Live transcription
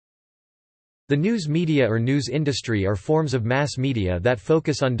The news media or news industry are forms of mass media that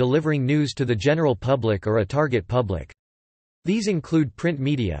focus on delivering news to the general public or a target public. These include print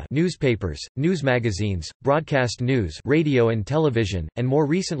media, newspapers, news magazines, broadcast news, radio and television, and more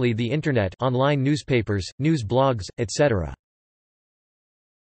recently the internet, online newspapers, news blogs, etc.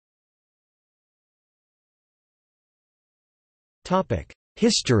 Topic: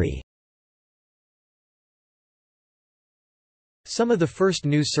 History. Some of the first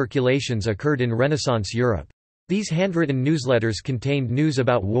news circulations occurred in Renaissance Europe. These handwritten newsletters contained news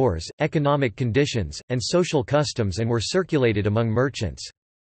about wars, economic conditions, and social customs and were circulated among merchants.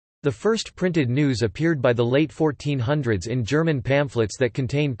 The first printed news appeared by the late 1400s in German pamphlets that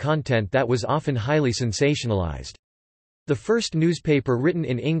contained content that was often highly sensationalized. The first newspaper written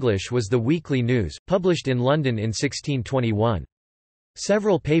in English was the Weekly News, published in London in 1621.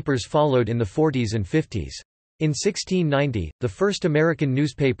 Several papers followed in the 40s and 50s. In 1690, the first American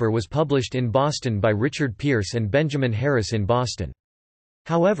newspaper was published in Boston by Richard Pierce and Benjamin Harris in Boston.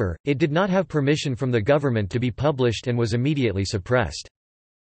 However, it did not have permission from the government to be published and was immediately suppressed.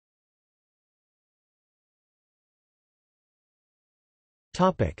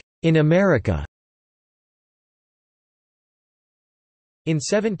 In America. In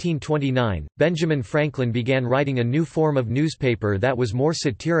 1729, Benjamin Franklin began writing a new form of newspaper that was more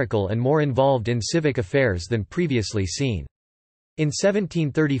satirical and more involved in civic affairs than previously seen. In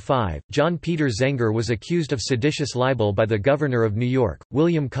 1735, John Peter Zenger was accused of seditious libel by the governor of New York,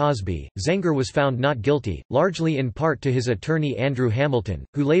 William Cosby. Zenger was found not guilty, largely in part to his attorney Andrew Hamilton,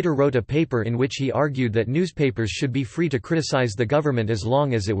 who later wrote a paper in which he argued that newspapers should be free to criticize the government as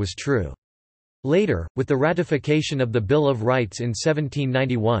long as it was true. Later, with the ratification of the Bill of Rights in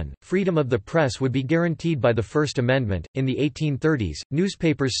 1791, freedom of the press would be guaranteed by the First Amendment. In the 1830s,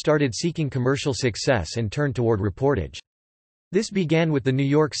 newspapers started seeking commercial success and turned toward reportage. This began with the New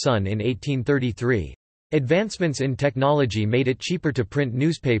York Sun in 1833. Advancements in technology made it cheaper to print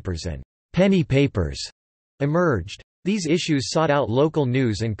newspapers and penny papers emerged. These issues sought out local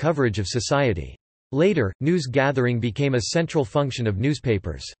news and coverage of society. Later, news gathering became a central function of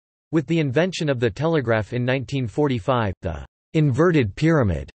newspapers. With the invention of the telegraph in 1945, the inverted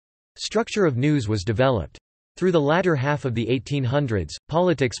pyramid structure of news was developed. Through the latter half of the 1800s,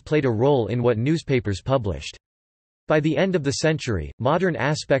 politics played a role in what newspapers published. By the end of the century, modern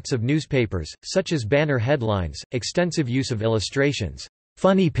aspects of newspapers, such as banner headlines, extensive use of illustrations,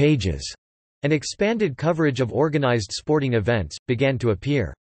 funny pages, and expanded coverage of organized sporting events, began to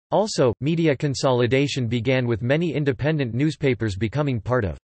appear. Also, media consolidation began with many independent newspapers becoming part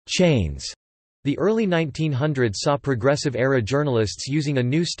of chains. The early 1900s saw progressive-era journalists using a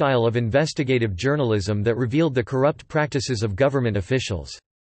new style of investigative journalism that revealed the corrupt practices of government officials.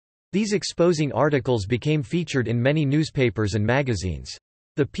 These exposing articles became featured in many newspapers and magazines.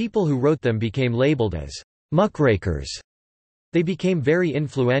 The people who wrote them became labeled as muckrakers. They became very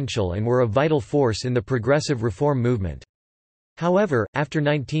influential and were a vital force in the progressive reform movement. However, after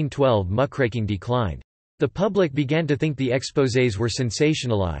 1912 muckraking declined. The public began to think the exposés were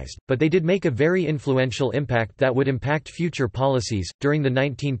sensationalized, but they did make a very influential impact that would impact future policies. During the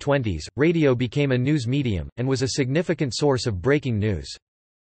 1920s, radio became a news medium, and was a significant source of breaking news.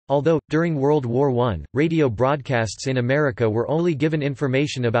 Although, during World War I, radio broadcasts in America were only given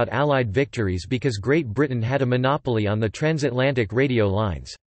information about Allied victories because Great Britain had a monopoly on the transatlantic radio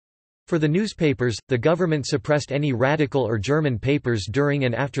lines. For the newspapers, the government suppressed any radical or German papers during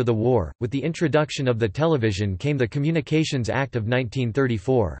and after the war. With the introduction of the television came the Communications Act of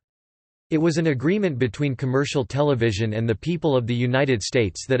 1934. It was an agreement between commercial television and the people of the United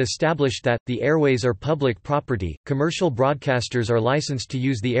States that established that the airways are public property. Commercial broadcasters are licensed to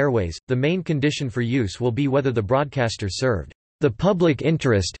use the airways. The main condition for use will be whether the broadcaster served the public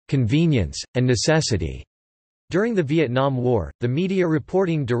interest, convenience, and necessity. During the Vietnam War, the media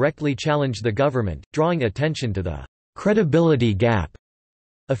reporting directly challenged the government, drawing attention to the credibility gap.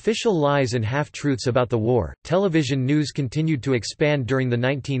 Official lies and half-truths about the war. Television news continued to expand during the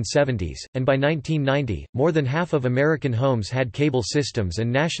 1970s, and by 1990, more than half of American homes had cable systems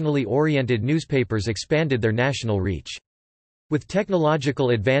and nationally oriented newspapers expanded their national reach. With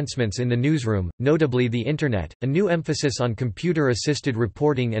technological advancements in the newsroom, notably the Internet, a new emphasis on computer-assisted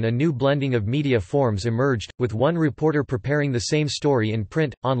reporting and a new blending of media forms emerged, with one reporter preparing the same story in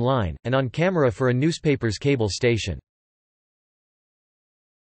print, online, and on camera for a newspaper's cable station.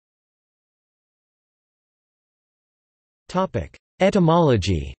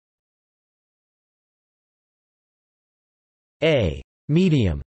 Etymology. A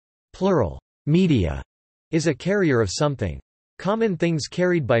medium, plural, media, is a carrier of something. Common things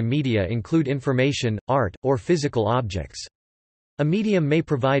carried by media include information, art, or physical objects. A medium may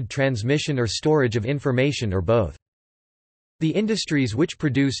provide transmission or storage of information or both. The industries which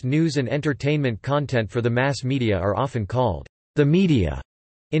produce news and entertainment content for the mass media are often called the media,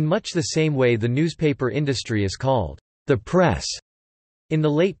 in much the same way the newspaper industry is called the press. In the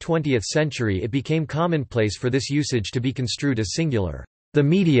late 20th century it became commonplace for this usage to be construed as singular, the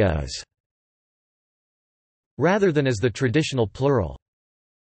media is, rather than as the traditional plural.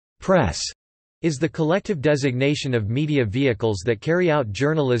 Press is the collective designation of media vehicles that carry out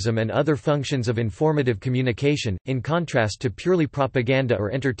journalism and other functions of informative communication, in contrast to purely propaganda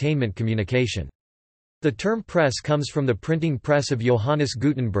or entertainment communication. The term press comes from the printing press of Johannes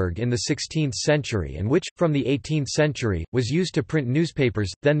Gutenberg in the 16th century and which, from the 18th century, was used to print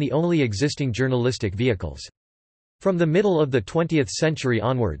newspapers, then the only existing journalistic vehicles. From the middle of the 20th century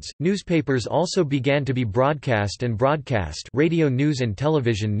onwards, newspapers also began to be broadcast radio news and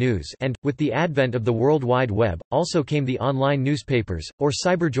television news and, with the advent of the World Wide Web, also came the online newspapers, or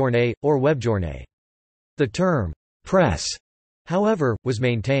cyberjournée, or webjournée. The term, press, however, was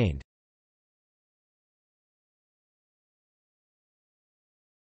maintained.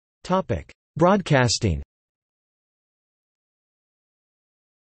 Broadcasting.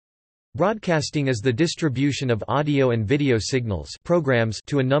 Broadcasting is the distribution of audio and video signals programs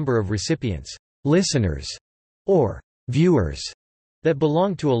to a number of recipients, listeners, or viewers, that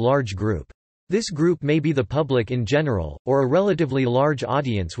belong to a large group. This group may be the public in general, or a relatively large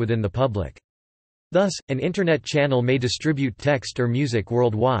audience within the public. Thus, an Internet channel may distribute text or music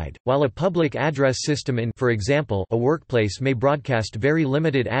worldwide, while a public address system in, for example, a workplace may broadcast very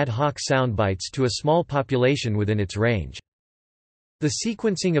limited ad hoc sound bites to a small population within its range. The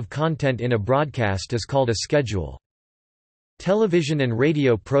sequencing of content in a broadcast is called a schedule. Television and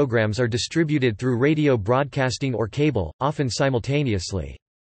radio programs are distributed through radio broadcasting or cable, often simultaneously.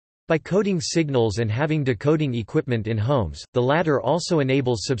 By coding signals and having decoding equipment in homes, the latter also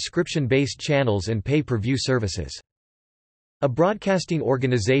enables subscription-based channels and pay-per-view services. A broadcasting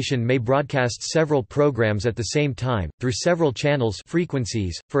organization may broadcast several programs at the same time, through several channels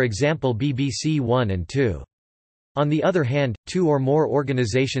frequencies, for example BBC One and Two. On the other hand, two or more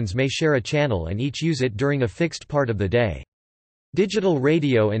organizations may share a channel and each use it during a fixed part of the day. Digital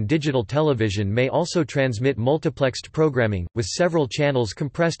radio and digital television may also transmit multiplexed programming, with several channels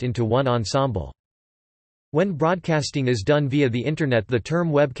compressed into one ensemble. When broadcasting is done via the Internet, the term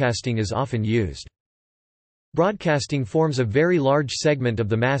webcasting is often used. Broadcasting forms a very large segment of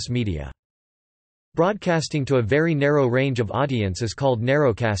the mass media. Broadcasting to a very narrow range of audience is called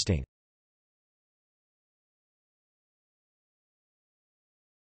narrowcasting.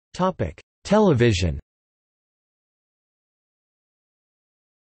 Television.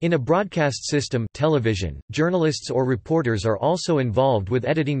 In a broadcast system television, journalists or reporters are also involved with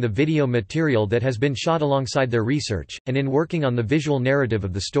editing the video material that has been shot alongside their research, and in working on the visual narrative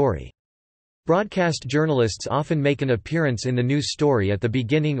of the story. Broadcast journalists often make an appearance in the news story at the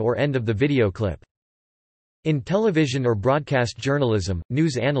beginning or end of the video clip. In television or broadcast journalism,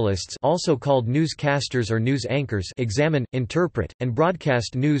 news analysts, also called newscasters or news anchors, examine, interpret, and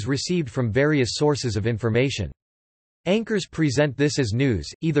broadcast news received from various sources of information. Anchors present this as news,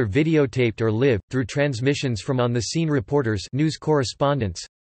 either videotaped or live, through transmissions from on-the-scene reporters, news correspondents.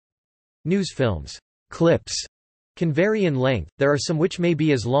 News films, clips, can vary in length. There are some which may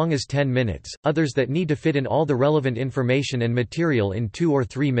be as long as 10 minutes, others that need to fit in all the relevant information and material in 2 or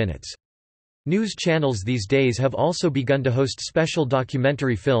 3 minutes. News channels these days have also begun to host special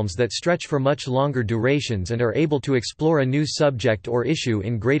documentary films that stretch for much longer durations and are able to explore a news subject or issue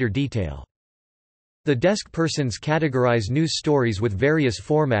in greater detail. The desk persons categorize news stories with various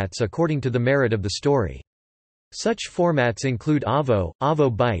formats according to the merit of the story. Such formats include AVO,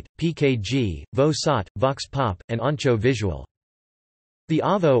 AVO Byte, PKG, VO-SOT, Vox Pop, and Ancho Visual. The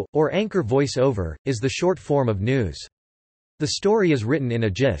AVO, or anchor voice-over, is the short form of news. The story is written in a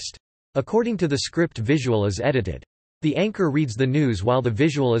gist. According to the script, visual is edited. The anchor reads the news while the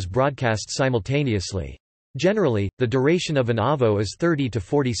visual is broadcast simultaneously. Generally, the duration of an AVO is 30 to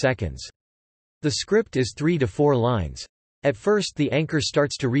 40 seconds. The script is 3 to 4 lines. At first the anchor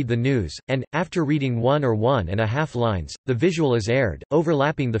starts to read the news, and, after reading 1 or 1.5 lines, the visual is aired,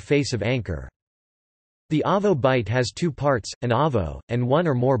 overlapping the face of anchor. The AVO byte has 2 parts, an AVO, and 1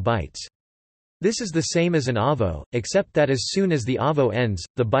 or more bytes. This is the same as an AVO, except that as soon as the AVO ends,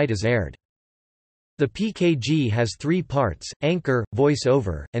 the byte is aired. The PKG has 3 parts, anchor,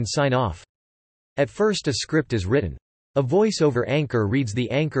 voice-over, and sign-off. At first a script is written. A voice-over anchor reads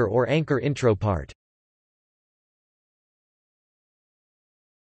the anchor or anchor intro part.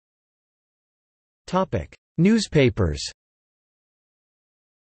 Newspapers.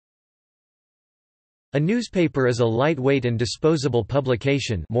 A newspaper is a lightweight and disposable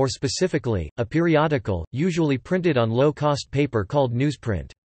publication, more specifically, a periodical, usually printed on low-cost paper called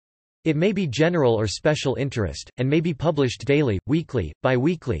newsprint. It may be general or special interest, and may be published daily, weekly,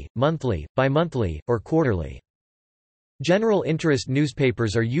 bi-weekly, monthly, bi-monthly, or quarterly. General interest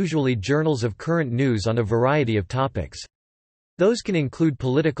newspapers are usually journals of current news on a variety of topics. Those can include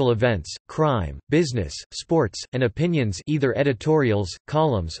political events, crime, business, sports, and opinions, either editorials,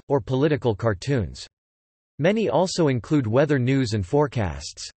 columns, or political cartoons. Many also include weather news and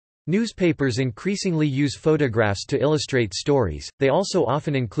forecasts. Newspapers increasingly use photographs to illustrate stories. They also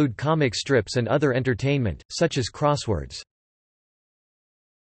often include comic strips and other entertainment, such as crosswords.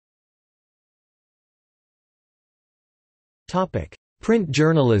 Topic: Print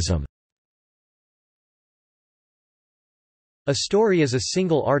journalism. A story is a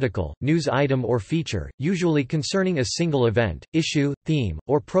single article, news item or feature, usually concerning a single event, issue, theme,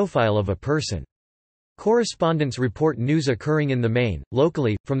 or profile of a person. Correspondents report news occurring in the main,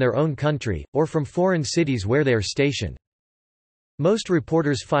 locally, from their own country, or from foreign cities where they are stationed. Most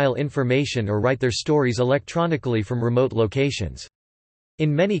reporters file information or write their stories electronically from remote locations.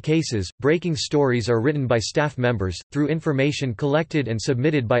 In many cases, breaking stories are written by staff members, through information collected and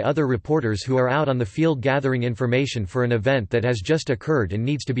submitted by other reporters who are out on the field gathering information for an event that has just occurred and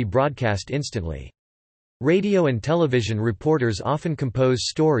needs to be broadcast instantly. Radio and television reporters often compose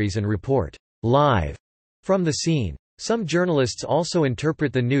stories and report live from the scene. Some journalists also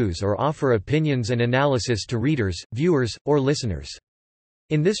interpret the news or offer opinions and analysis to readers, viewers, or listeners.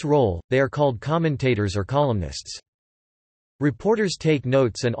 In this role, they are called commentators or columnists. Reporters take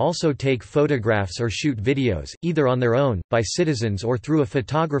notes and also take photographs or shoot videos, either on their own, by citizens or through a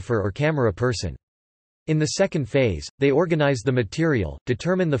photographer or camera person. In the second phase, they organize the material,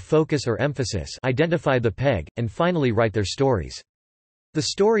 determine the focus or emphasis, identify the peg, and finally write their stories. The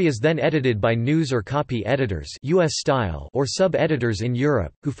story is then edited by news or copy editors US style or sub-editors in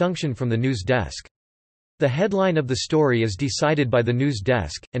Europe, who function from the news desk. The headline of the story is decided by the news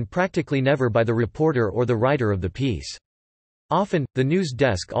desk, and practically never by the reporter or the writer of the piece. Often, the news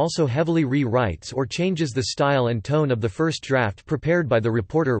desk also heavily rewrites or changes the style and tone of the first draft prepared by the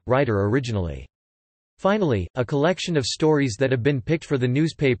reporter-writer originally. Finally, a collection of stories that have been picked for the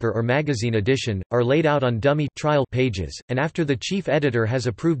newspaper or magazine edition, are laid out on dummy trial pages, and after the chief editor has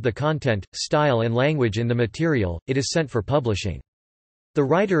approved the content, style and language in the material, it is sent for publishing. The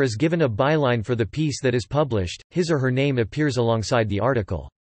writer is given a byline for the piece that is published, his or her name appears alongside the article.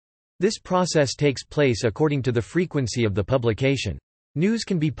 This process takes place according to the frequency of the publication. News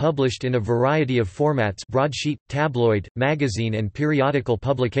can be published in a variety of formats: broadsheet, tabloid, magazine and periodical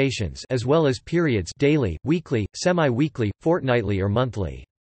publications, as well as periods: daily, weekly, semi-weekly, fortnightly or monthly.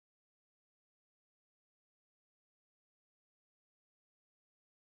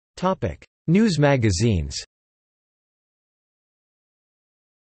 Topic: Newsmagazines.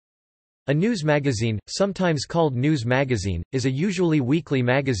 A news magazine, sometimes called news magazine, is a usually weekly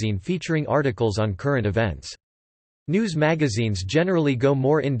magazine featuring articles on current events. News magazines generally go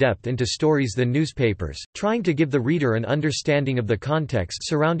more in-depth into stories than newspapers, trying to give the reader an understanding of the context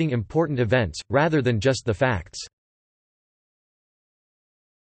surrounding important events, rather than just the facts.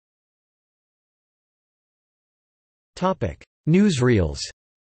 Newsreels.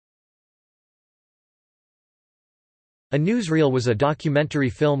 A newsreel was a documentary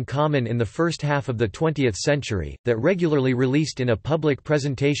film common in the first half of the 20th century, that regularly released in a public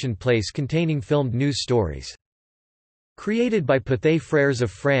presentation place containing filmed news stories. Created by Pathé Frères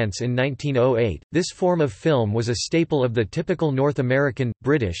of France in 1908, this form of film was a staple of the typical North American,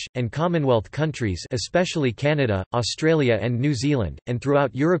 British, and Commonwealth countries, especially Canada, Australia and New Zealand, and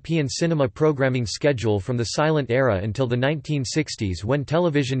throughout European cinema programming schedule from the silent era until the 1960s, when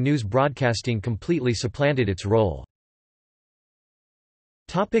television news broadcasting completely supplanted its role.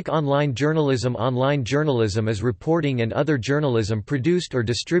 Online journalism. Online journalism is reporting and other journalism produced or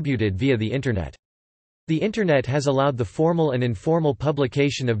distributed via the Internet. The Internet has allowed the formal and informal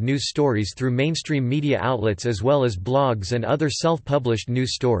publication of news stories through mainstream media outlets as well as blogs and other self-published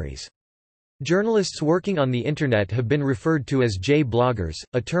news stories. Journalists working on the Internet have been referred to as J-bloggers,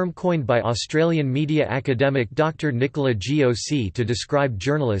 a term coined by Australian media academic Dr. Nicola Goc to describe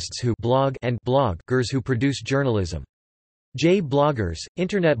journalists who blog and bloggers who produce journalism. J-bloggers,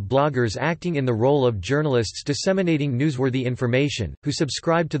 Internet bloggers acting in the role of journalists disseminating newsworthy information, who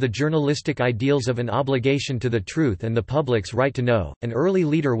subscribe to the journalistic ideals of an obligation to the truth and the public's right to know. An early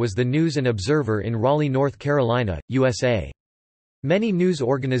leader was the News and Observer in Raleigh, North Carolina, USA. Many news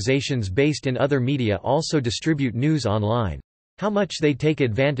organizations based in other media also distribute news online. How much they take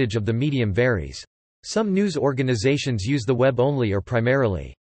advantage of the medium varies. Some news organizations use the web only or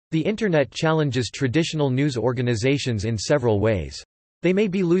primarily. The Internet challenges traditional news organizations in several ways. They may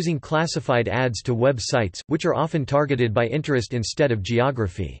be losing classified ads to web sites, which are often targeted by interest instead of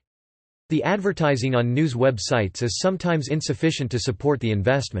geography. The advertising on news websites is sometimes insufficient to support the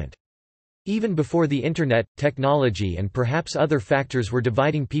investment. Even before the Internet, technology and perhaps other factors were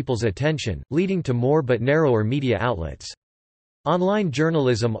dividing people's attention, leading to more but narrower media outlets. Online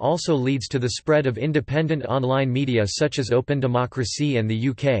journalism also leads to the spread of independent online media such as Open Democracy and the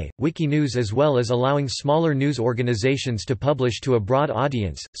UK, Wikinews, as well as allowing smaller news organisations to publish to a broad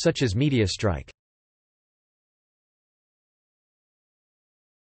audience, such as MediaStrike.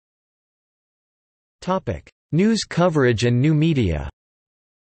 News coverage and new media.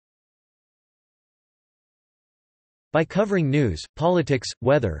 By covering news, politics,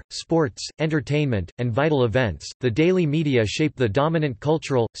 weather, sports, entertainment, and vital events, the daily media shape the dominant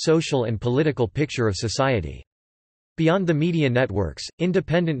cultural, social and political picture of society. Beyond the media networks,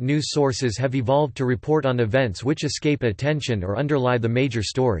 independent news sources have evolved to report on events which escape attention or underlie the major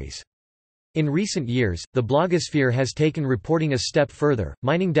stories. In recent years, the blogosphere has taken reporting a step further,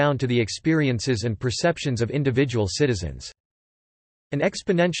 mining down to the experiences and perceptions of individual citizens. An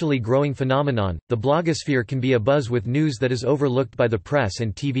exponentially growing phenomenon, the blogosphere can be abuzz with news that is overlooked by the press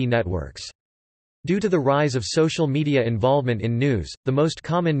and TV networks. Due to the rise of social media involvement in news, the most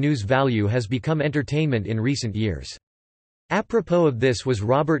common news value has become entertainment in recent years. Apropos of this was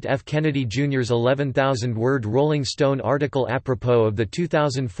Robert F. Kennedy Jr.'s 11,000-word Rolling Stone article apropos of the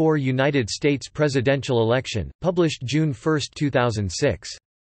 2004 United States presidential election, published June 1, 2006.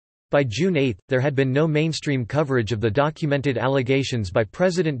 By June 8, there had been no mainstream coverage of the documented allegations by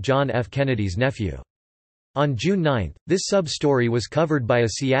President John F. Kennedy's nephew. On June 9, this sub-story was covered by a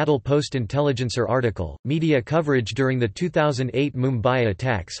Seattle Post-Intelligencer article. Media coverage during the 2008 Mumbai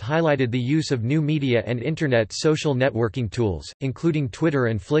attacks highlighted the use of new media and Internet social networking tools, including Twitter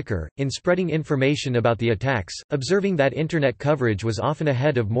and Flickr, in spreading information about the attacks, observing that Internet coverage was often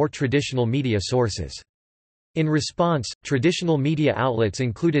ahead of more traditional media sources. In response, traditional media outlets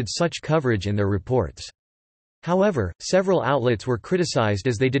included such coverage in their reports. However, several outlets were criticized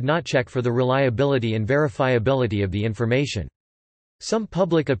as they did not check for the reliability and verifiability of the information. Some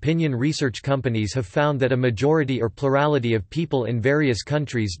public opinion research companies have found that a majority or plurality of people in various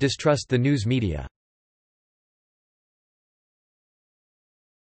countries distrust the news media.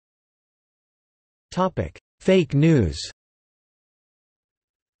 Fake news.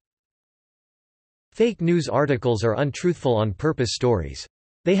 Fake news articles are untruthful on-purpose stories.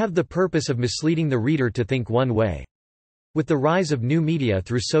 They have the purpose of misleading the reader to think one way. With the rise of new media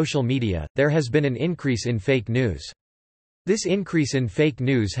through social media, there has been an increase in fake news. This increase in fake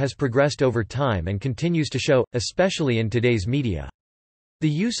news has progressed over time and continues to show, especially in today's media. The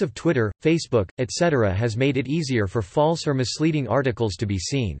use of Twitter, Facebook, etc. has made it easier for false or misleading articles to be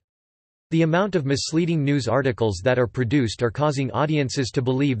seen. The amount of misleading news articles that are produced are causing audiences to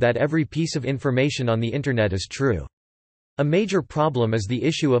believe that every piece of information on the Internet is true. A major problem is the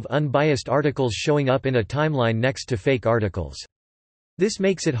issue of unbiased articles showing up in a timeline next to fake articles. This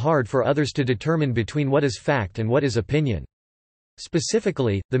makes it hard for others to determine between what is fact and what is opinion.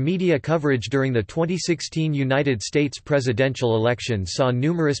 Specifically, the media coverage during the 2016 United States presidential election saw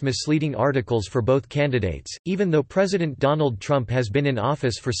numerous misleading articles for both candidates. Even though President Donald Trump has been in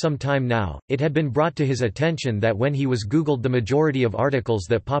office for some time now, it had been brought to his attention that when he was Googled, the majority of articles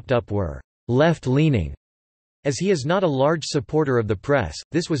that popped up were left-leaning. As he is not a large supporter of the press,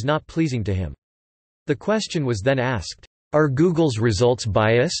 this was not pleasing to him. The question was then asked, "Are Google's results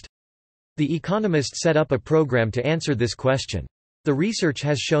biased?" The Economist set up a program to answer this question. The research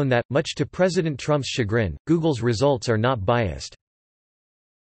has shown that, much to President Trump's chagrin, Google's results are not biased.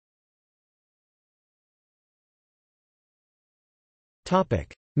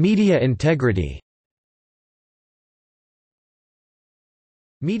 Media integrity.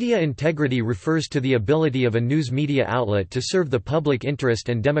 Media integrity refers to the ability of a news media outlet to serve the public interest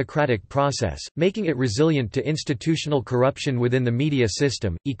and democratic process, making it resilient to institutional corruption within the media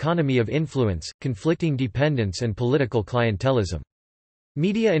system, economy of influence, conflicting dependence and political clientelism.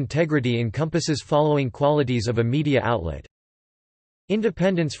 Media integrity encompasses following qualities of a media outlet: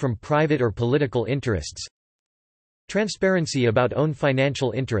 independence from private or political interests, transparency about own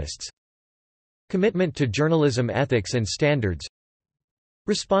financial interests, commitment to journalism ethics and standards,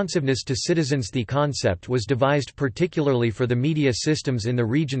 responsiveness to citizens. The concept was devised particularly for the media systems in the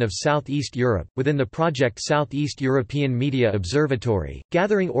region of Southeast Europe, within the project Southeast European Media Observatory,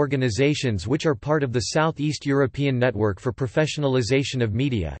 gathering organizations which are part of the Southeast European Network for Professionalization of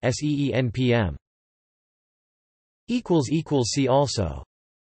Media (SEENPM). See also